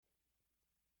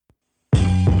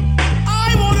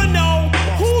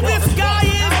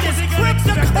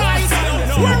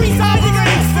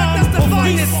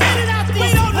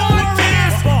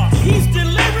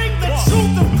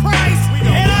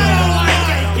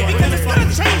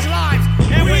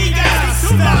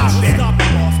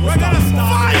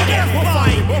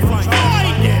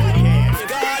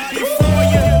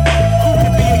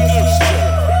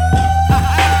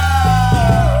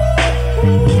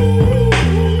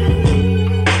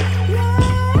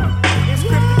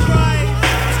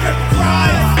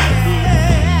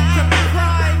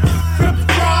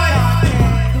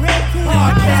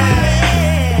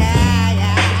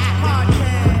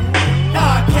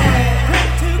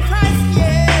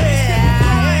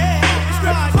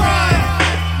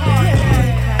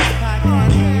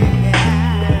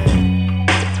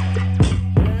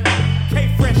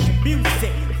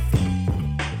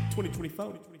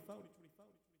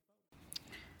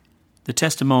The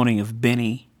testimony of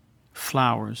Bennie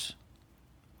Flowers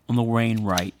on the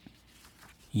Wainwright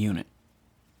unit.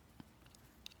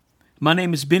 My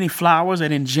name is Bennie Flowers,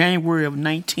 and in January of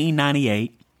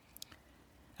 1998,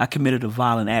 I committed a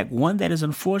violent act, one that is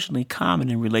unfortunately common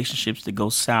in relationships that go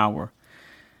sour,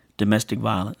 domestic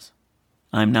violence.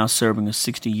 I am now serving a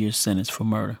 60-year sentence for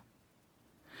murder.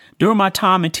 During my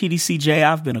time in TDCJ,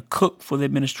 I've been a cook for the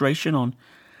administration on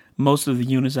most of the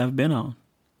units I've been on.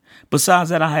 Besides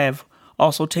that, I have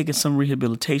also taken some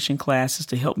rehabilitation classes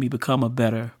to help me become a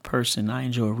better person. I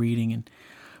enjoy reading, and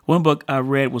one book I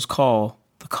read was called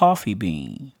The Coffee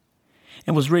Bean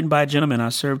and was written by a gentleman I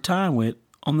served time with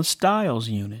on the Styles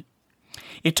unit.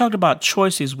 It talked about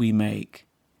choices we make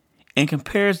and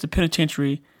compares the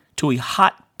penitentiary to a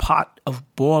hot pot of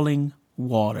boiling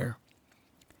water.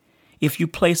 If you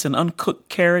place an uncooked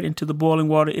carrot into the boiling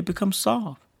water, it becomes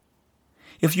soft.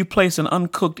 If you place an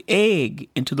uncooked egg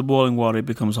into the boiling water, it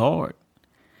becomes hard.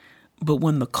 But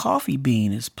when the coffee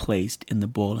bean is placed in the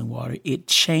boiling water, it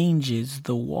changes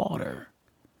the water.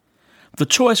 The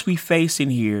choice we face in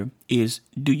here is,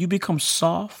 do you become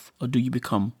soft or do you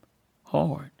become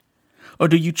hard? Or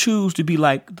do you choose to be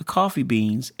like the coffee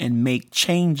beans and make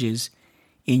changes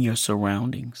in your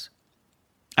surroundings?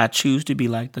 I choose to be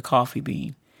like the coffee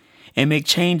bean and make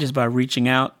changes by reaching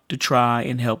out to try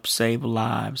and help save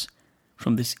lives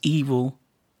from this evil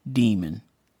demon,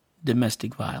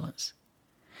 domestic violence.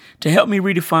 To help me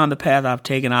redefine the path I've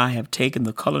taken, I have taken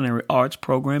the culinary arts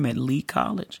program at Lee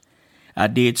College. I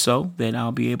did so that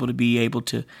I'll be able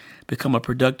to become a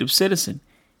productive citizen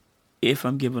if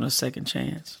I'm given a second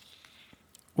chance.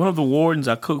 One of the wardens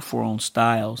I cooked for on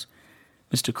Styles,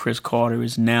 Mr. Chris Carter,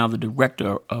 is now the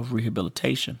director of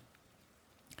rehabilitation.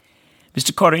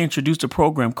 Mr. Carter introduced a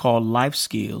program called Life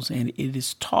Skills, and it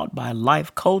is taught by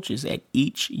life coaches at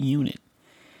each unit.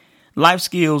 Life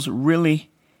Skills really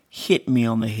hit me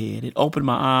on the head. It opened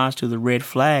my eyes to the red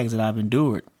flags that I've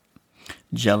endured.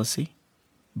 Jealousy,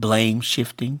 blame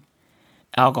shifting,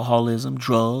 alcoholism,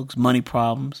 drugs, money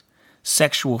problems,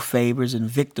 sexual favors, and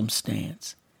victim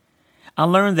stance. I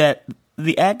learned that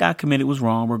the act I committed was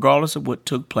wrong, regardless of what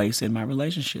took place in my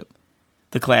relationship.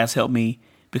 The class helped me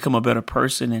become a better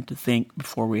person and to think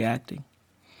before reacting.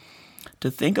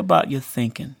 To think about your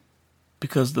thinking,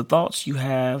 because the thoughts you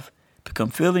have become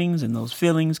feelings, and those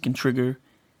feelings can trigger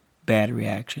bad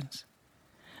reactions.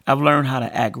 I've learned how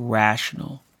to act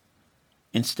rational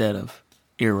instead of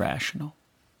irrational.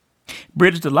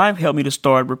 Bridges to Life helped me to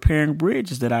start repairing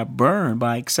bridges that I burned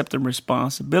by accepting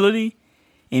responsibility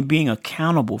and being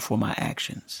accountable for my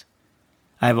actions.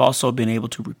 I have also been able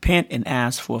to repent and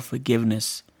ask for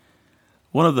forgiveness.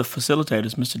 One of the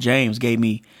facilitators, Mr. James, gave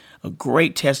me a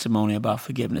great testimony about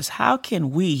forgiveness. How can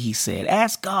we, he said,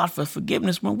 ask God for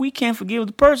forgiveness when we can't forgive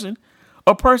the person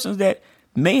or persons that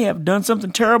may have done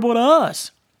something terrible to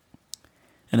us?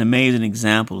 An amazing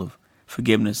example of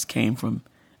forgiveness came from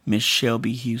Miss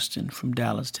Shelby Houston from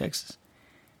Dallas, Texas.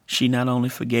 She not only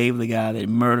forgave the guy that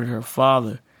murdered her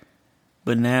father,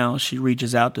 but now she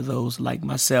reaches out to those like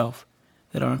myself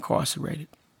that are incarcerated.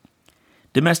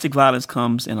 Domestic violence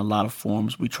comes in a lot of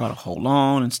forms. We try to hold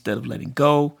on instead of letting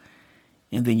go,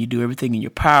 and then you do everything in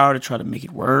your power to try to make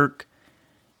it work.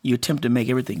 You attempt to make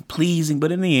everything pleasing,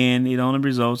 but in the end, it only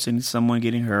results in someone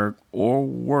getting hurt or,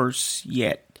 worse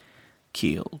yet,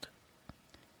 killed.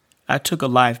 I took a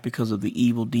life because of the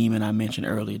evil demon I mentioned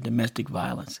earlier, domestic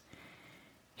violence.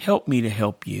 Help me to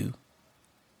help you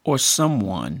or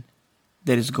someone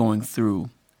that is going through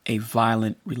a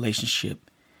violent relationship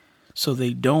so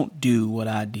they don't do what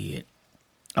I did.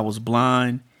 I was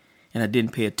blind and I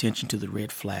didn't pay attention to the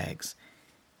red flags.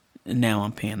 And now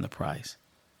I'm paying the price.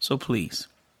 So please,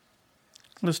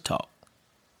 let's talk.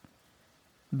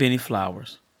 Bennie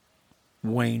Flowers,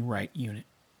 Wainwright Unit.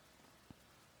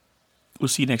 We'll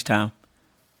see you next time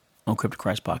on Crypto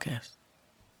Christ Podcast.